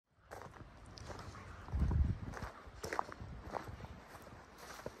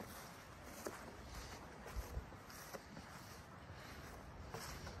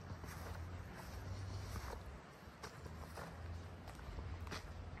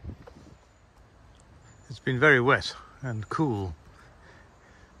It's been very wet and cool,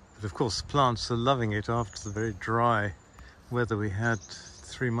 but of course the plants are loving it after the very dry weather we had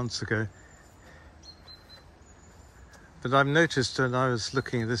 3 months ago. But I've noticed, and I was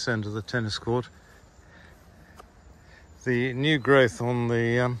looking at this end of the tennis court, the new growth on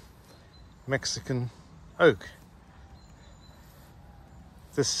the Mexican oak.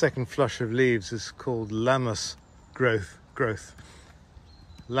 This second flush of leaves is called Lammas growth.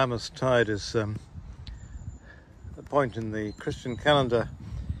 Lammas tide is a point in the Christian calendar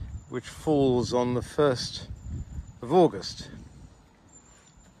which falls on the 1st of August.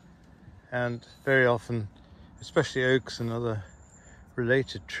 And very often, especially oaks and other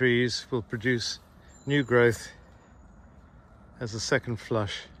related trees, will produce new growth as a second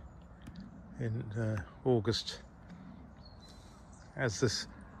flush in August, as this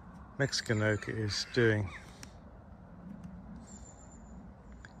Mexican oak is doing.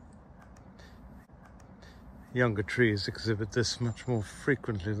 Younger trees exhibit this much more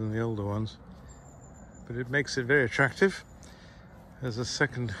frequently than the older ones, but it makes it very attractive as a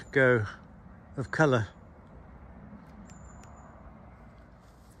second go of colour.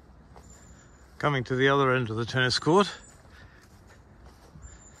 Coming to the other end of the tennis court,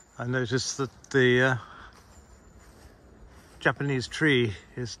 I noticed that the Japanese tree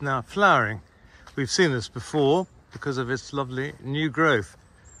is now flowering. We've seen this before because of its lovely new growth,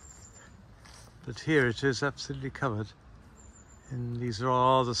 but here it is absolutely covered in these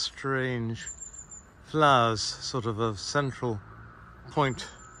rather strange flowers, sort of a central point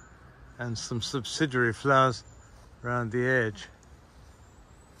and some subsidiary flowers around the edge.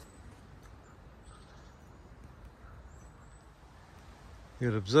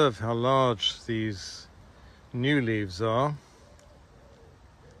 You'll observe how large these new leaves are,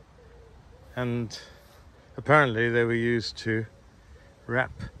 and apparently they were used to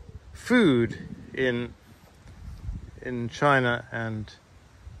wrap food in China and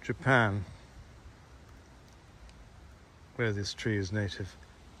Japan, where this tree is native.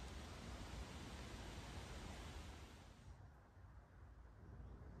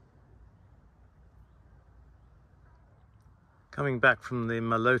 Coming back from the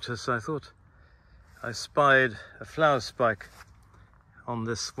Malotus, I thought I spied a flower spike on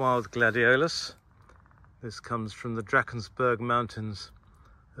this wild Gladiolus. This comes from the Drakensberg mountains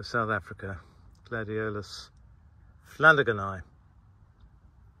of South Africa. Gladiolus flanaganii.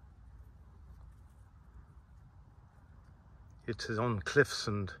 It is on cliffs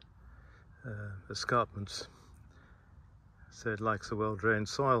and escarpments, so it likes a well-drained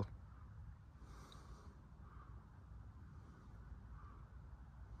soil.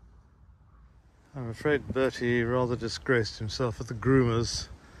 I'm afraid Bertie rather disgraced himself at the groomers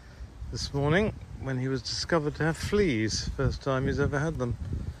this morning when he was discovered to have fleas. First time he's ever had them.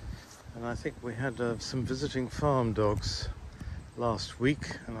 And I think we had some visiting farm dogs last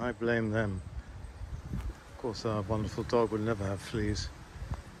week, and I blame them. Of course, our wonderful dog would never have fleas.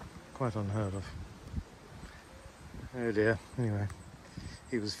 Quite unheard of. Oh dear. Anyway,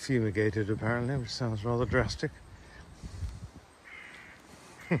 he was fumigated apparently, which sounds rather drastic.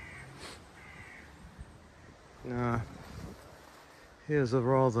 Now, here's a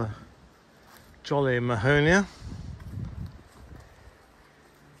rather jolly Mahonia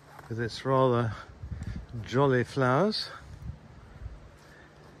with its rather jolly flowers.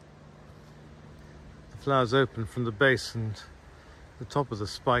 The flowers open from the base, and the top of the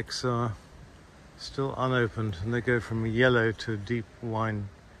spikes are still unopened, and they go from yellow to deep wine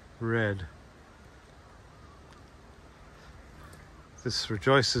red. This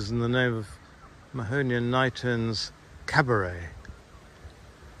rejoices in the name of Mahonia nitens cabaret,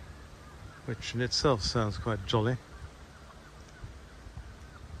 which in itself sounds quite jolly.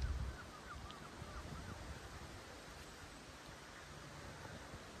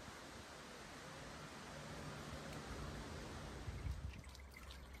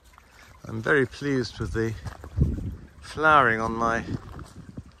 I'm very pleased with the flowering on my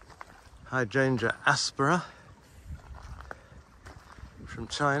hydrangea aspera from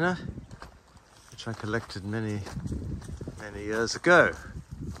China, which I collected many years ago.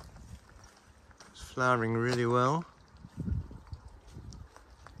 It's flowering really well,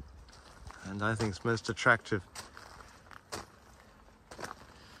 and I think it's most attractive.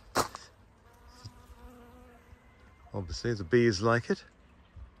 Obviously the bees like it.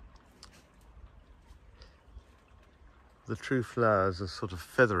 The true flowers are sort of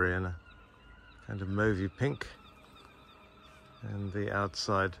feathery and a kind of mauvey pink, and the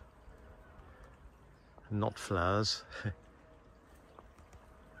outside not flowers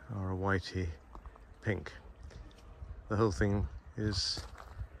are a whitey pink. The whole thing is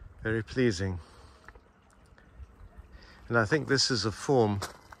very pleasing. And I think this is a form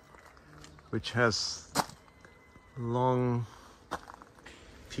which has long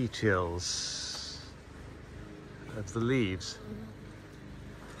petioles of the leaves.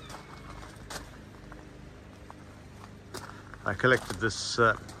 I collected this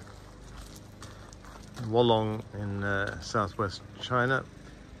Wolong in southwest China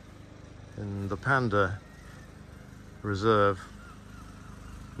in the panda reserve.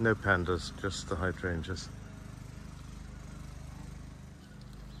 No pandas, just the hydrangeas.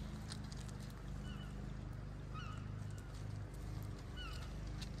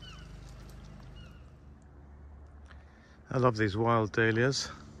 I love these wild dahlias.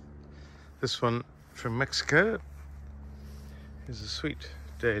 This one from Mexico is a sweet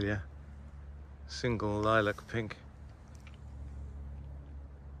dahlia, single lilac pink.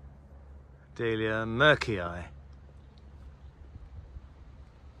 Dahlia merckii.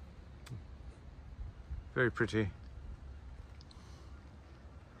 Very pretty.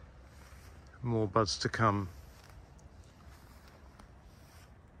 More buds to come.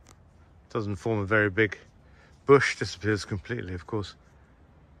 Doesn't form a very big bush, disappears completely, of course,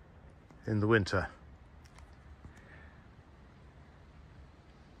 in the winter.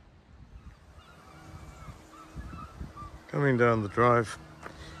 Coming down the drive,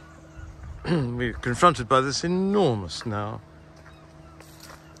 we're confronted by this enormous now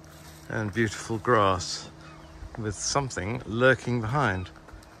and beautiful grass with something lurking behind.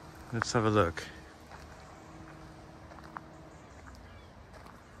 Let's have a look.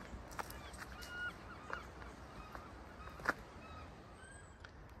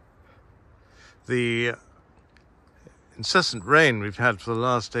 The incessant rain we've had for the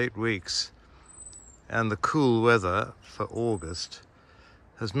last 8 weeks and the cool weather for August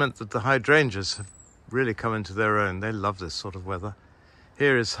has meant that the hydrangeas have really come into their own. They love this sort of weather.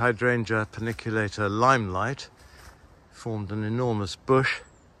 Here is hydrangea paniculator limelight, formed an enormous bush,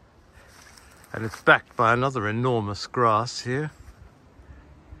 and it's backed by another enormous grass here,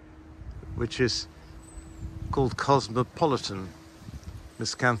 which is called cosmopolitan,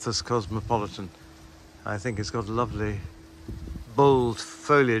 Miscanthus cosmopolitan. I think it's got lovely bold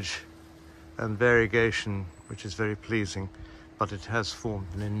foliage and variegation, which is very pleasing, but it has formed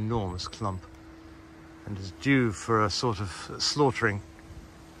an enormous clump and is due for a sort of slaughtering.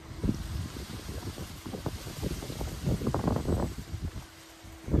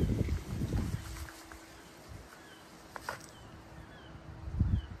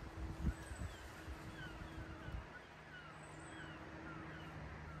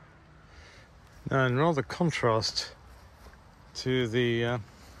 Now, in rather contrast to the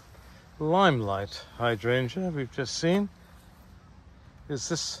limelight hydrangea we've just seen, is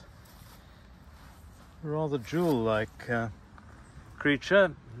this rather jewel-like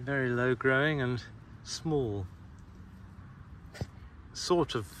creature, very low growing and small,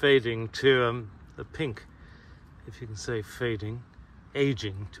 sort of fading to the pink, if you can say fading,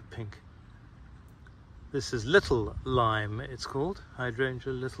 aging to pink. This is little lime, it's called,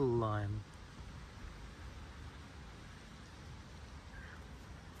 hydrangea little lime.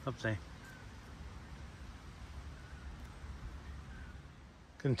 Lovely.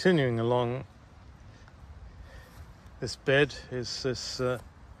 Continuing along this bed is this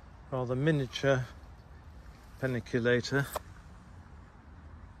rather miniature paniculator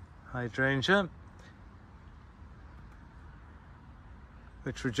hydrangea,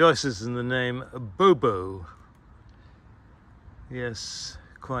 which rejoices in the name Bobo. Yes,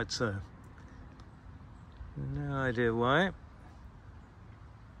 quite so. No idea why,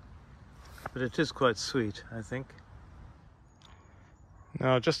 but it is quite sweet, I think.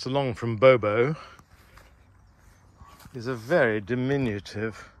 Now, just along from Bobo is a very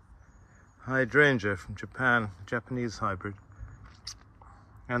diminutive hydrangea from Japan, Japanese hybrid.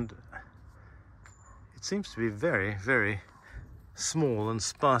 And it seems to be very, very small and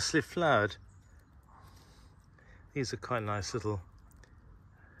sparsely flowered. These are quite nice little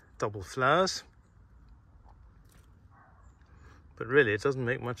double flowers. But really, it doesn't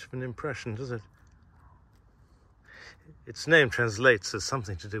make much of an impression, does it? Its name translates as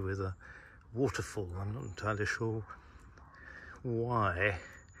something to do with a waterfall. I'm not entirely sure why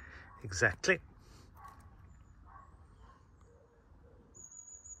exactly.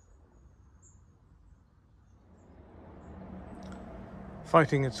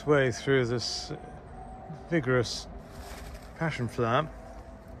 Fighting its way through this vigorous passion flower,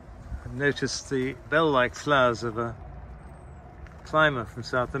 I've noticed the bell-like flowers of a climber from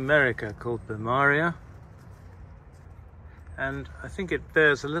South America called Bemaria. And I think it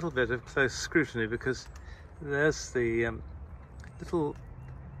bears a little bit of close scrutiny because there's the little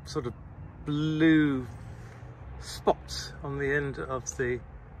sort of blue spots on the end of the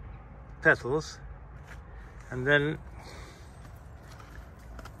petals, and then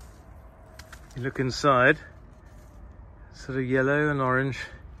you look inside, sort of yellow and orange,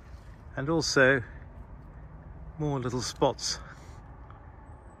 and also more little spots.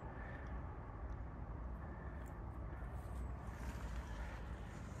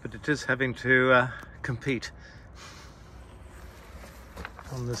 But it is having to compete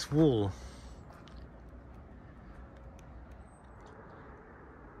on this wall.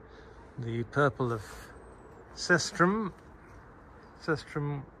 The purple of Cestrum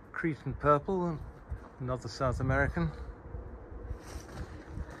Cretan purple, another South American.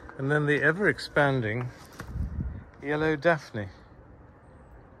 And then the ever-expanding yellow Daphne,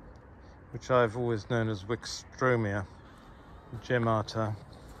 which I've always known as Wickstromia gemmata.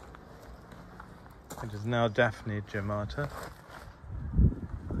 It is now Daphne gemmata.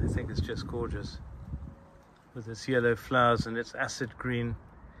 I think it's just gorgeous, with its yellow flowers and its acid green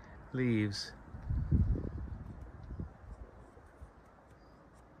leaves.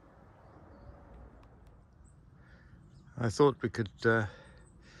 I thought we could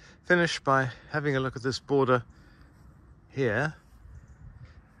finish by having a look at this border here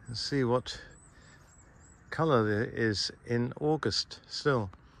and see what colour there is in August still.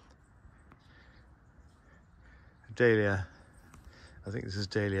 Dahlia, I think this is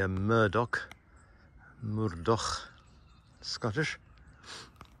Dahlia Murdoch, Scottish.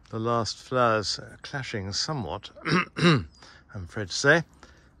 The last flowers clashing somewhat, I'm afraid to say,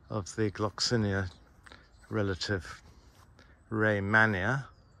 of the Gloxinia relative Raymania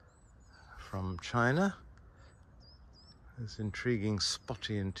from China. This intriguing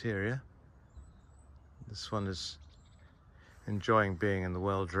spotty interior. This one is enjoying being in the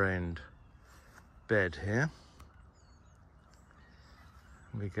well-drained bed here.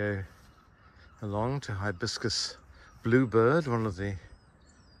 We go along to Hibiscus Bluebird, one of the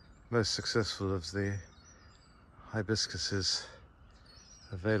most successful of the hibiscuses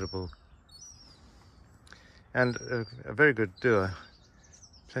available, and a very good doer.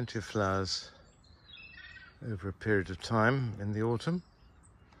 Plenty of flowers over a period of time in the autumn.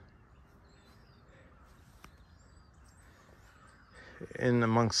 In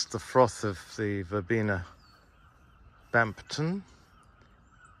amongst the froth of the Verbena Bampton,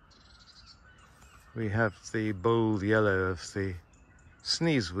 we have the bold yellow of the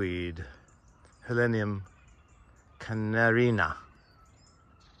sneezeweed, Helenium canarina,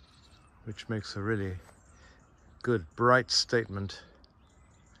 which makes a really good bright statement,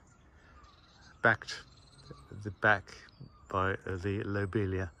 backed at the back by the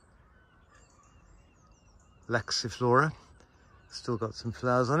lobelia. Laxiflora, still got some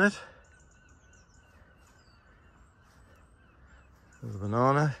flowers on it. There's a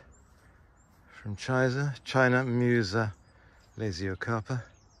banana from China, Musa Lasiocarpa,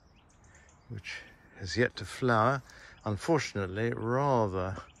 which has yet to flower, unfortunately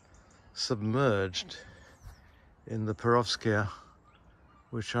rather submerged in the Perovskia,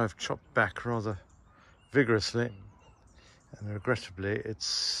 which I've chopped back rather vigorously, and regrettably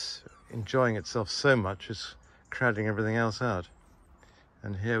it's enjoying itself so much it's crowding everything else out.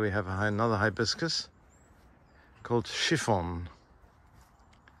 And here we have another hibiscus called Chiffon.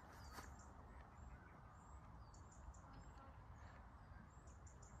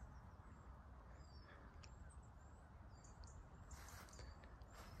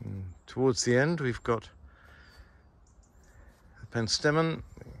 Towards the end, we've got a penstemon,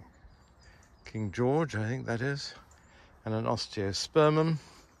 King George, I think that is, and an osteospermum,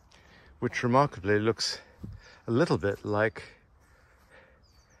 which remarkably looks a little bit like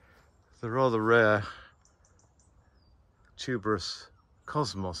the rather rare tuberous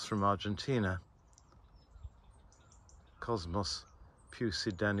cosmos from Argentina, Cosmos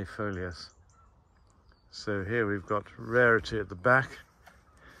pusidανifolius. So here we've got rarity at the back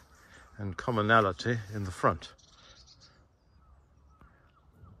and commonality in the front.